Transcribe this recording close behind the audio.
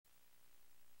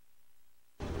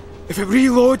If it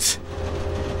reloads...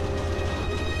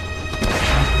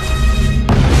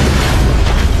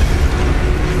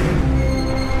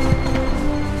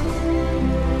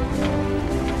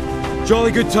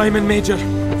 Jolly good timing, Major.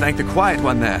 Thank the Quiet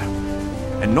One there.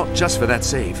 And not just for that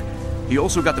save. He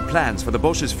also got the plans for the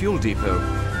Bosch's fuel depot.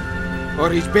 Or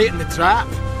he's baiting the trap.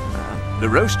 The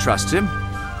Roche trusts him.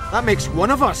 That makes one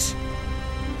of us.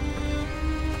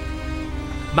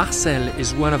 Marcel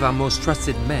is one of our most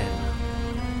trusted men,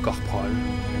 Corporal.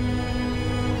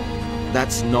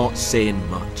 That's not saying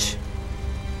much.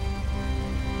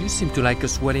 You seem to like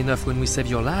us well enough when we save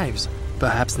your lives.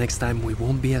 Perhaps next time we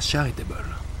won't be as charitable.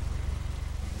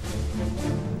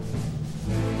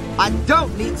 I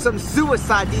don't need some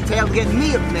suicide detail to get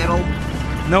me a medal.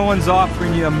 No one's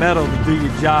offering you a medal to do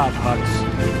your job, Hux.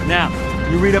 Now,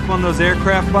 you read up on those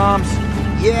aircraft bombs?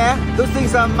 Yeah, those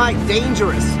things are mighty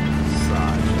dangerous.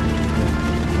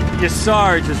 Your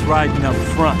Sarge is riding up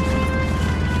front.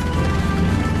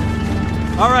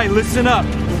 Alright, listen up.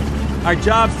 Our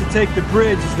job's to take the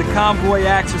bridge as the convoy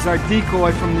acts as our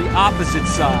decoy from the opposite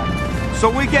side.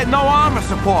 So we get no armor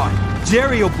support.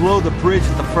 Jerry will blow the bridge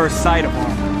at the first sight of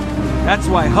armor. That's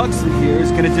why Huxley here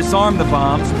is gonna disarm the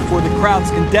bombs before the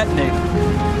Krauts can detonate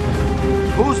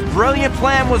them. Whose brilliant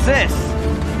plan was this?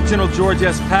 General George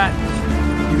S.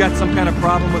 Patton's. You got some kind of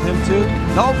problem with him too?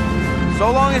 Nope. So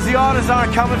long as the orders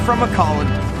aren't coming from McCullen.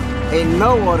 Ain't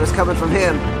no orders coming from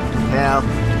him. Hell,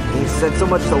 he ain't said so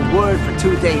much as a word for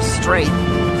 2 days straight.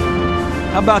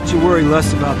 How about you worry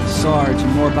less about the Sarge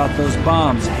and more about those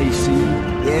bombs, Hayseed?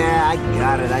 Yeah, I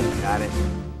got it.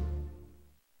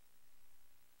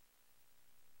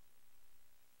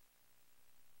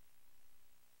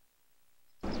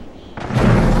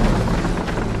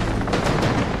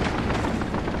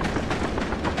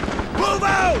 Move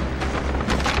out!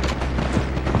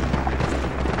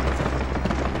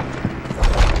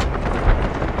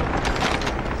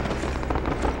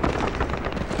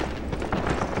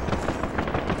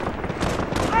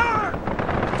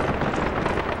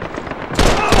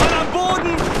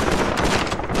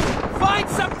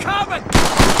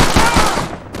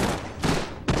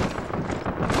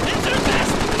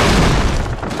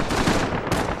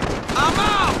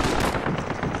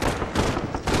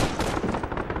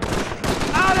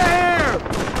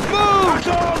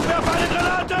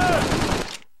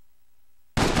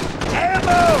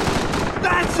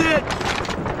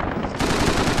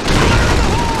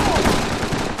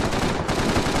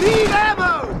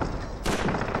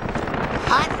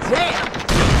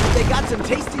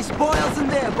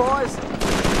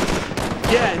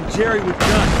 Yeah, and Jerry with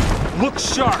guns. Look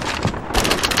sharp.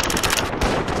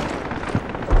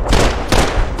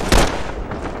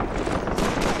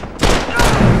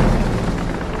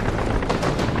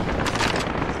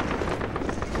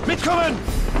 Mitkommen!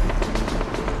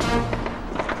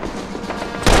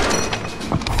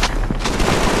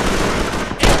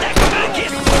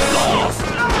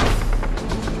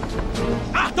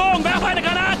 Achtung, werf eine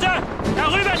Granate!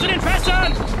 Darüber zu den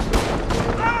Fässern!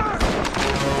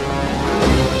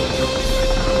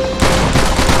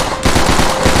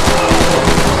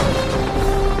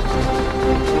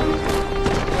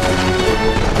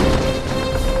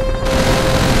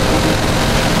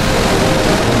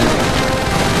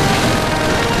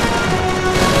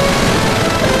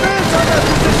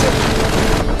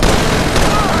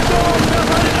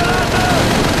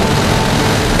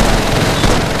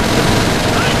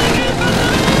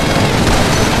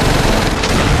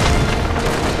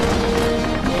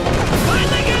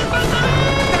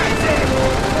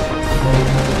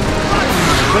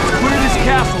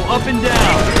 Up and down.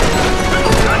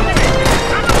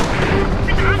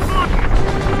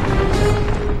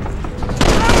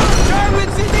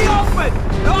 Germans in the open!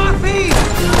 Northeast!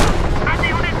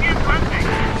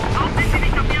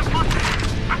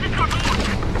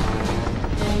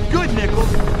 Good,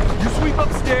 Nichols. You sweep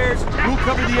upstairs, we'll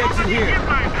cover the exit here.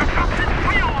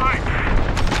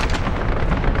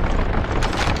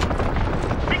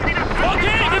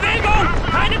 Okay, Bewegung!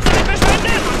 Keine Zeit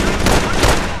verschwendet!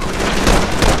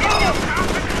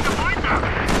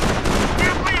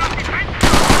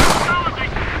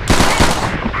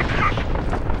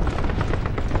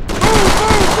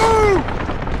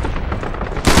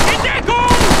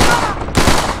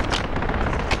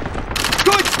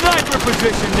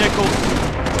 Position, Nichols.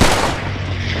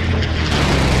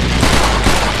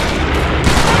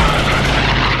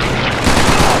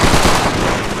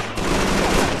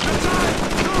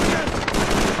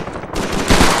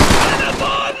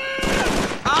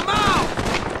 I'm out!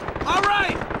 All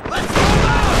right, let's move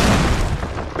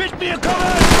out! Bist mir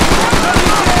kommen!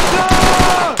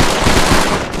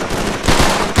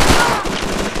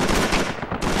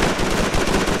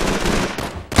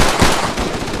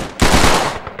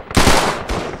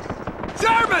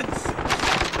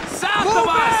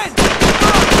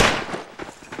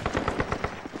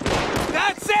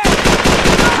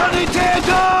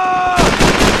 Sanitäter!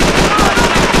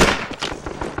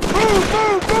 Move,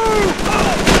 move, move!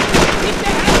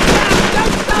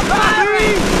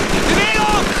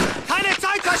 Bewegung! Keine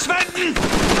Zeit verschwenden!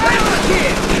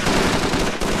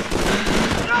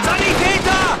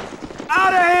 Sanitäter!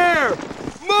 Out of here!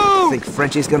 Move! Think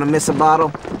Frenchie's gonna miss a bottle?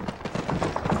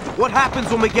 What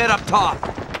happens when we get up top?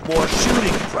 More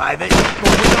shooting, Private. But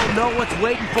we don't know what's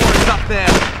waiting for us up there.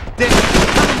 Dix,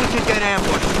 tell him we can get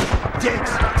ambushed.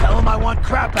 Dix, tell him I want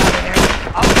crap out of here.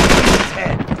 I'll shoot his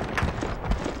head.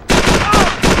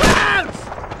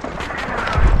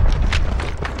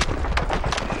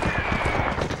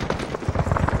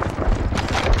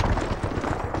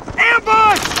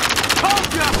 Ambush!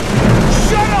 Told ya!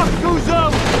 Shut up, Guzzo!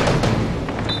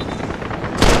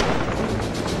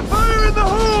 Fire in the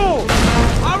hole!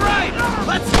 All right,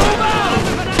 let's move out!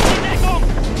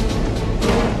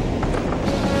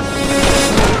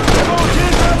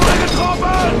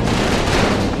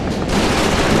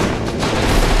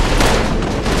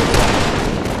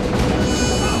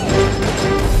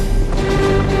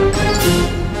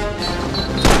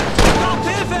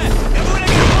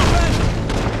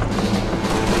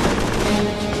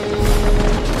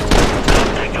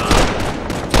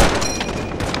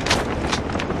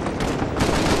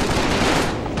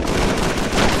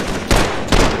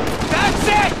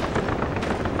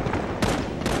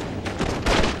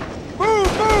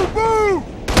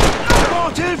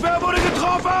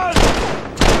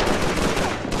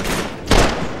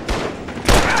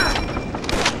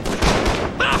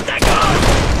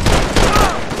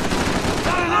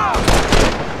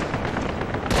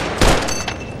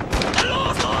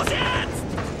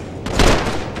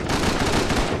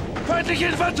 Feindliche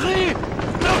Infanterie!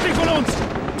 Nördlich von uns!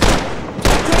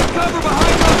 Take cover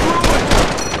behind us, ruin!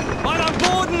 Mann am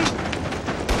Boden!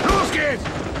 Los geht's!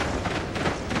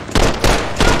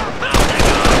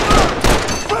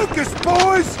 Focus,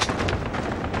 boys!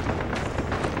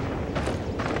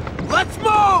 Let's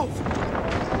move!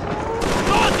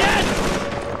 Los jetzt!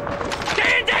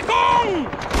 Geh in Deckung!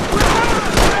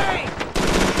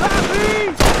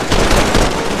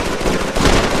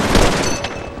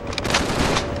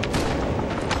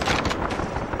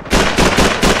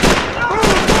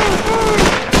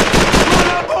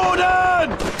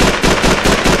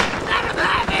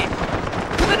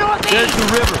 There's the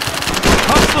river.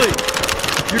 Huxley!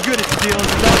 You're good at stealing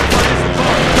stuff. What is the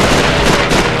car?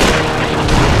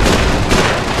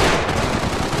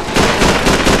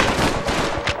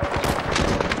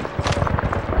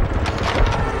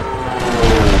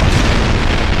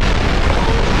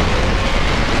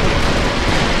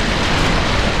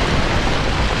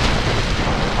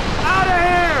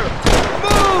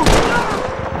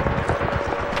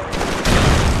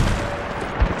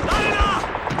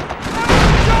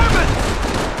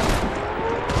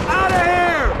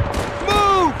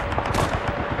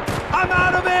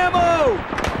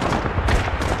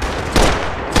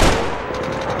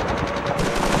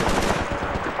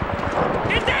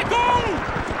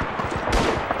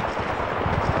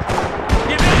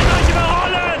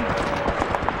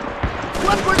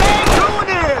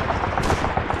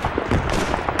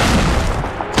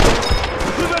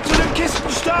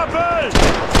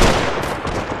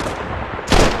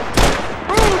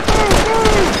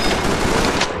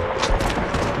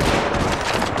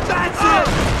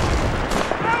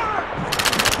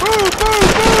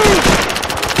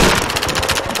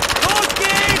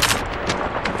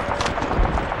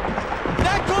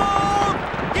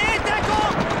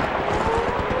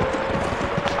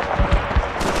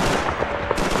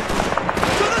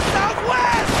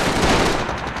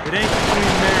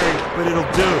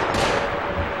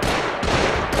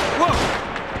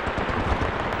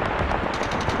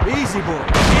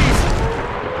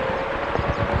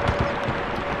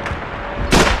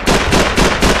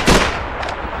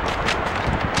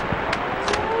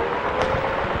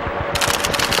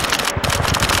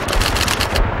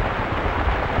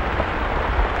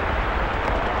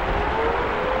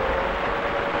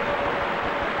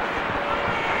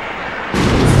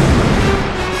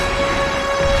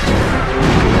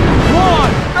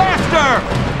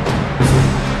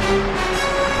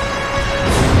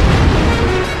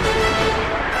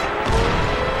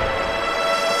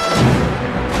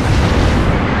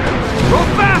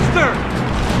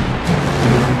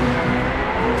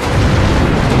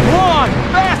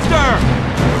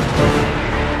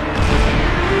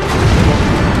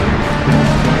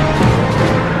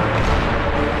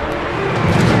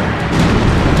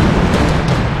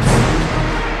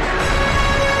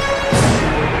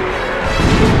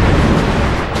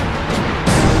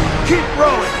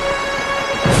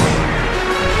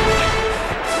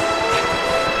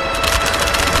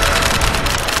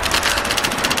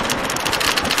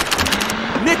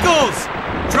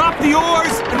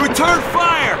 Return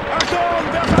fire!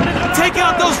 Take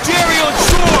out those Jerry on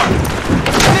shore!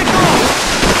 Nichols!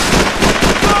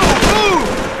 Go! Move!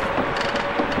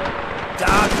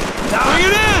 Doc! Bring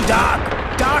it in!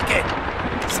 Dock it!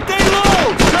 Stay low!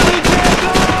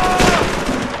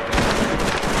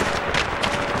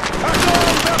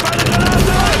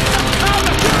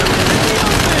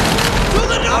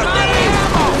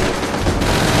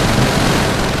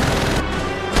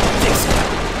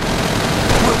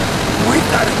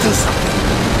 We've got to do something.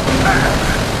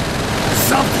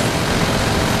 Something.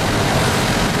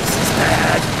 This is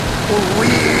bad.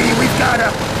 We've got to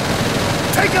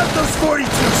take out those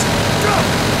 42s. Go!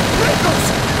 Nichols!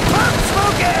 Pop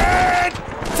smoke ahead!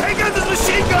 Take out those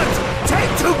machine guns! Take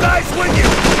 2 guys with you!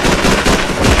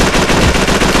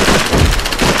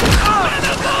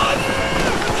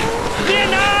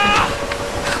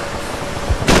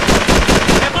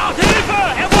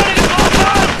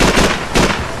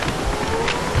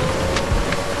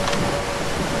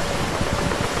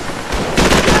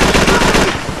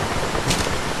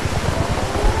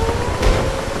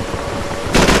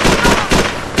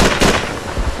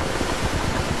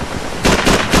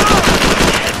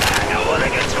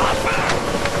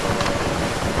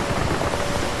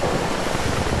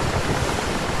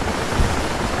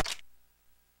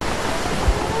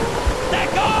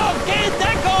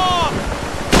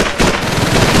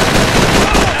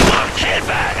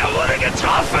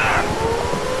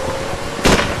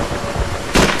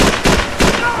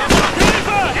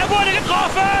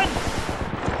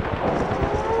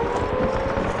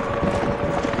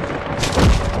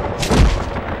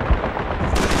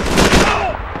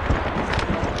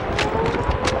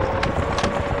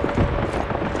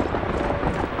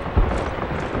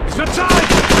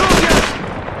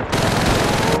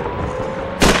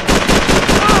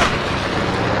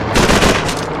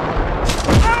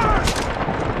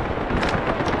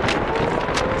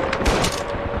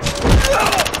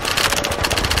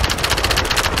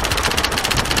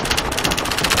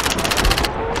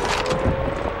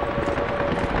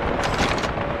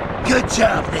 Good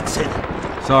job, Nixon.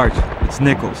 Sarge, it's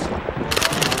Nichols.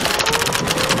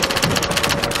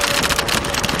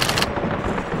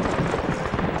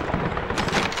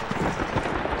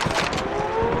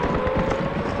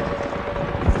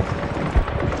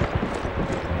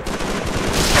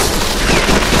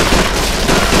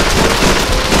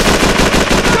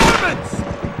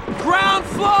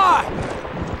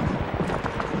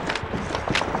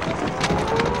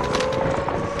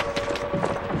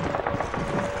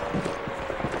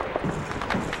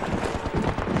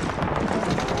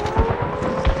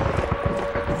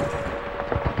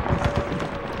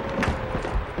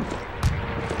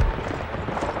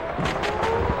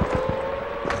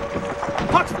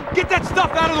 Get that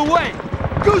stuff out of the way!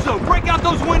 Guzzo, break out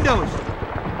those windows!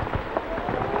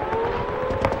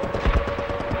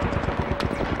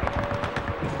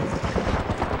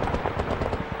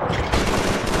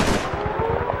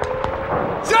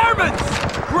 Germans!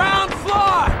 Ground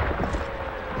floor!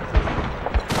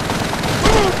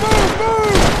 Move, move,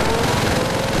 move!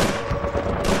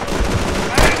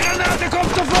 Eine Granate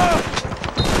kommt sofort!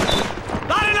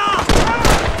 Not enough!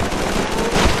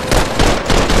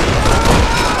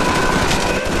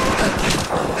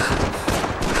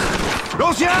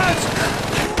 Los jetzt!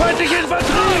 Feindliche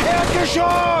Infanterie!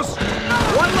 Erdgeschoss!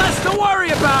 One less to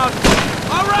worry about!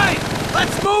 All right,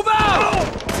 let's move out!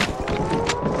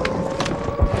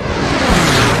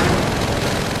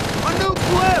 A new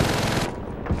clip!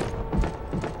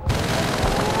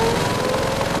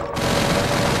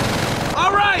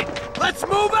 All right, let's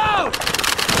move out!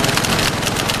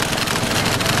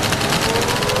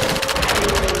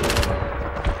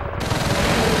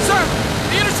 Sir,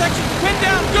 the intersection's pinned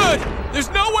down good! There's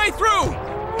no way through!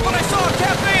 But I saw a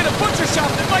cafe and a butcher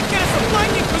shop that might get us a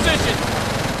flanking position!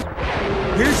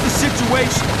 Here's the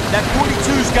situation. That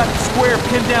 42's got the square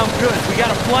pinned down good. We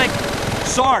gotta flank it.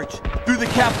 Sarge, through the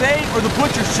cafe or the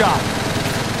butcher shop?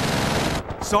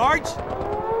 Sarge?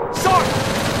 Sarge!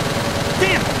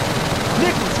 Damn it!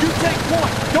 Nichols, you take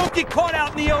point. Don't get caught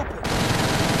out in the open.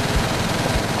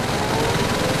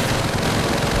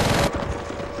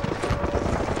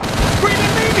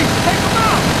 Screaming babies! Take them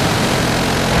out!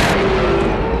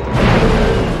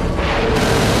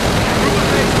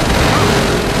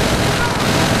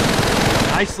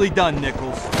 Nicely done,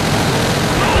 Nichols.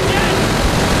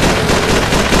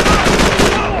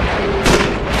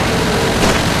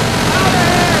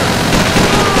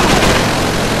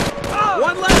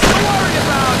 One less to worry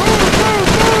about! Move, move,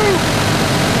 move!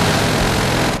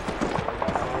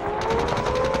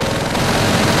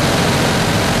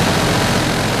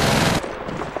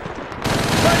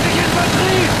 Feindliche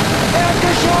Infanterie!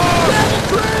 Erdgeschoss!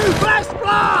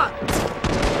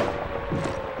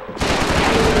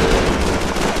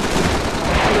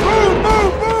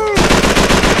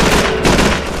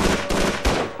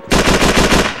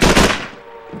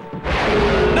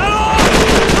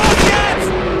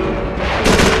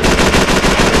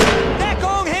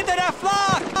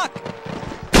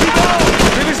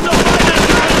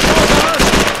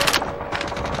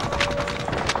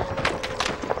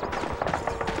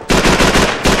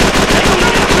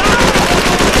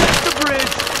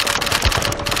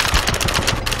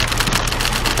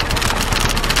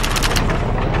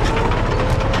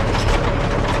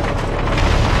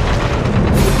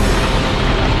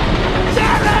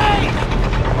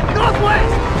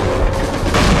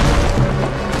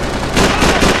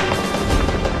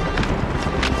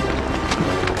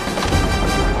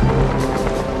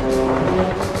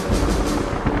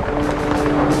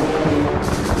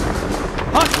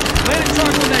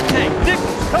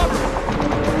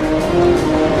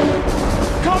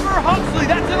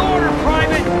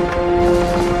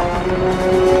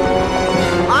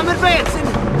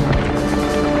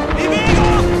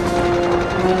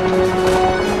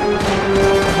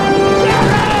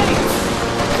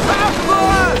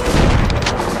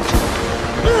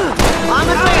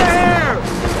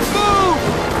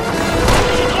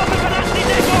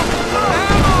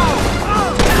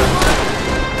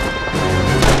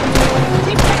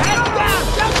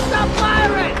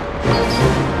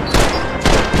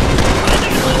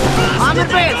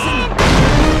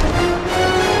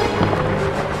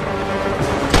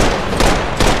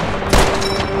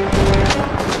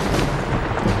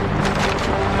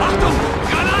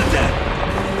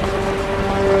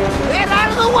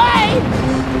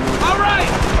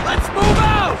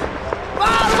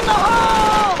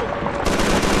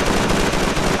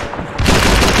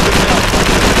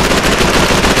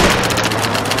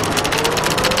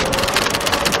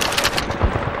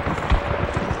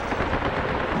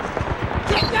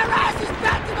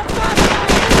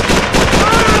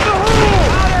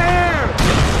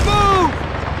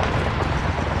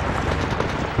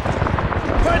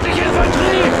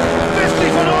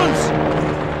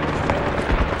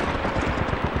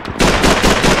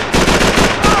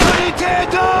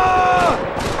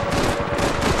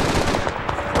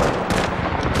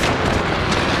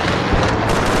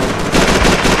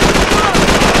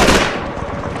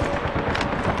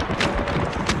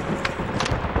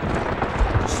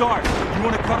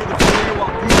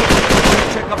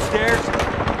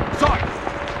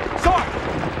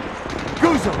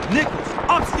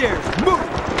 downstairs! Move!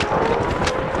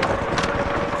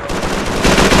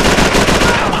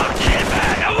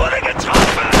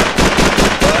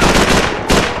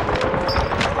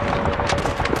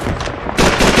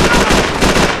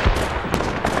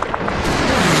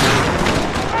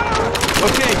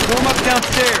 Okay, form up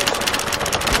downstairs.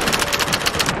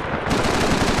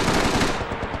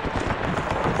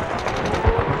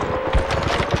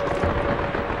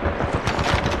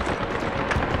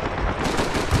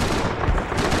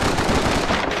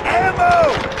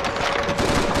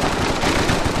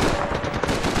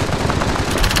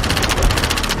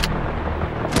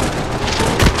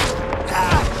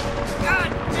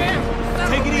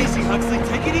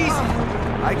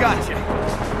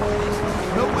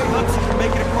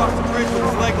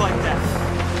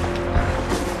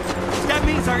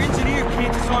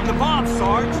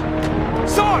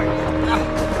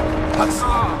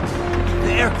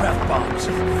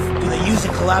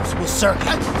 Circuit.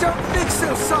 I don't think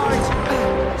so,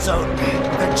 Sarge. So,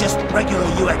 they're just regular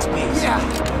UXBs? Yeah.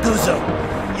 Guzzo,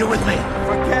 you're with me.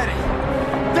 Forget it.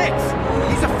 Dix,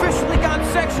 he's officially gone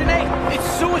Section 8. It's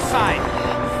suicide.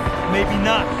 Maybe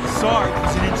not. Sarge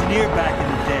was an engineer back in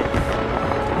the day.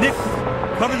 Nick,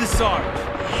 cover the Sarge.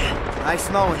 Nice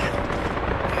knowing you.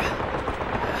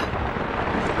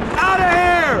 Out of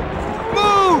here!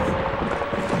 Move!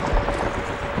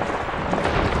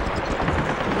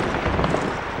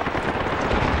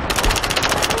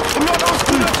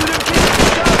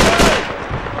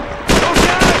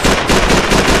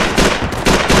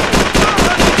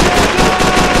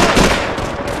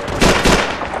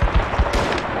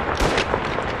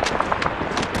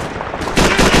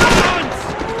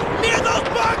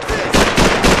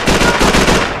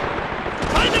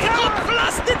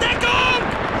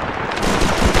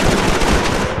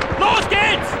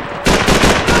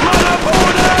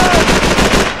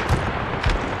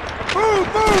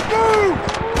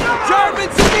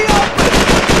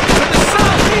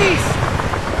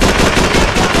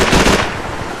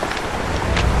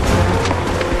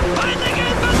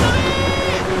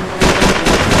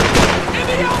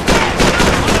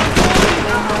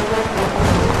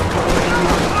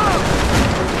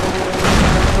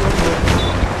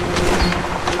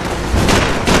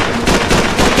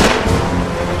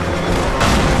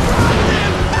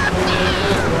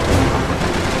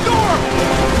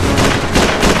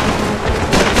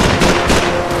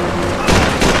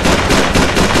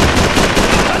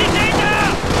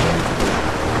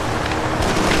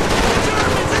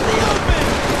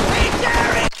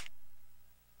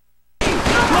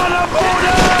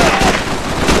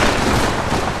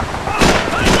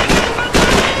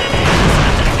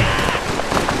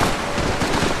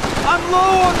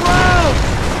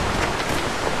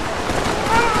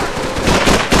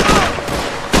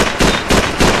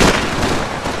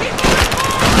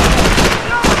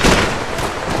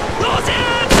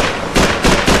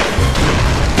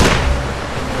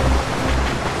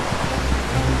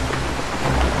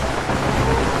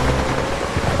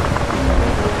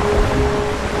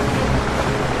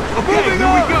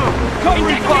 Cutting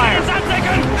the wire!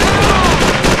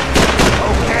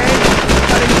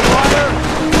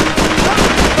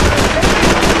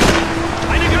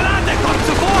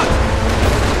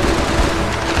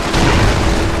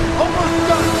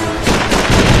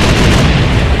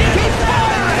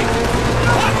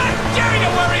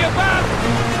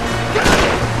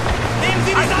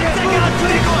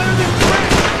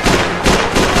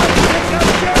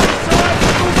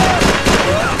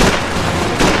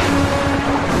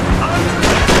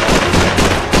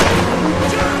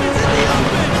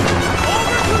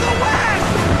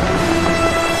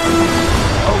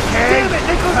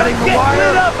 Get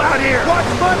lit up out here! Watch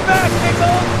my back,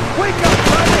 Nickel! Wake up,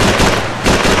 buddy!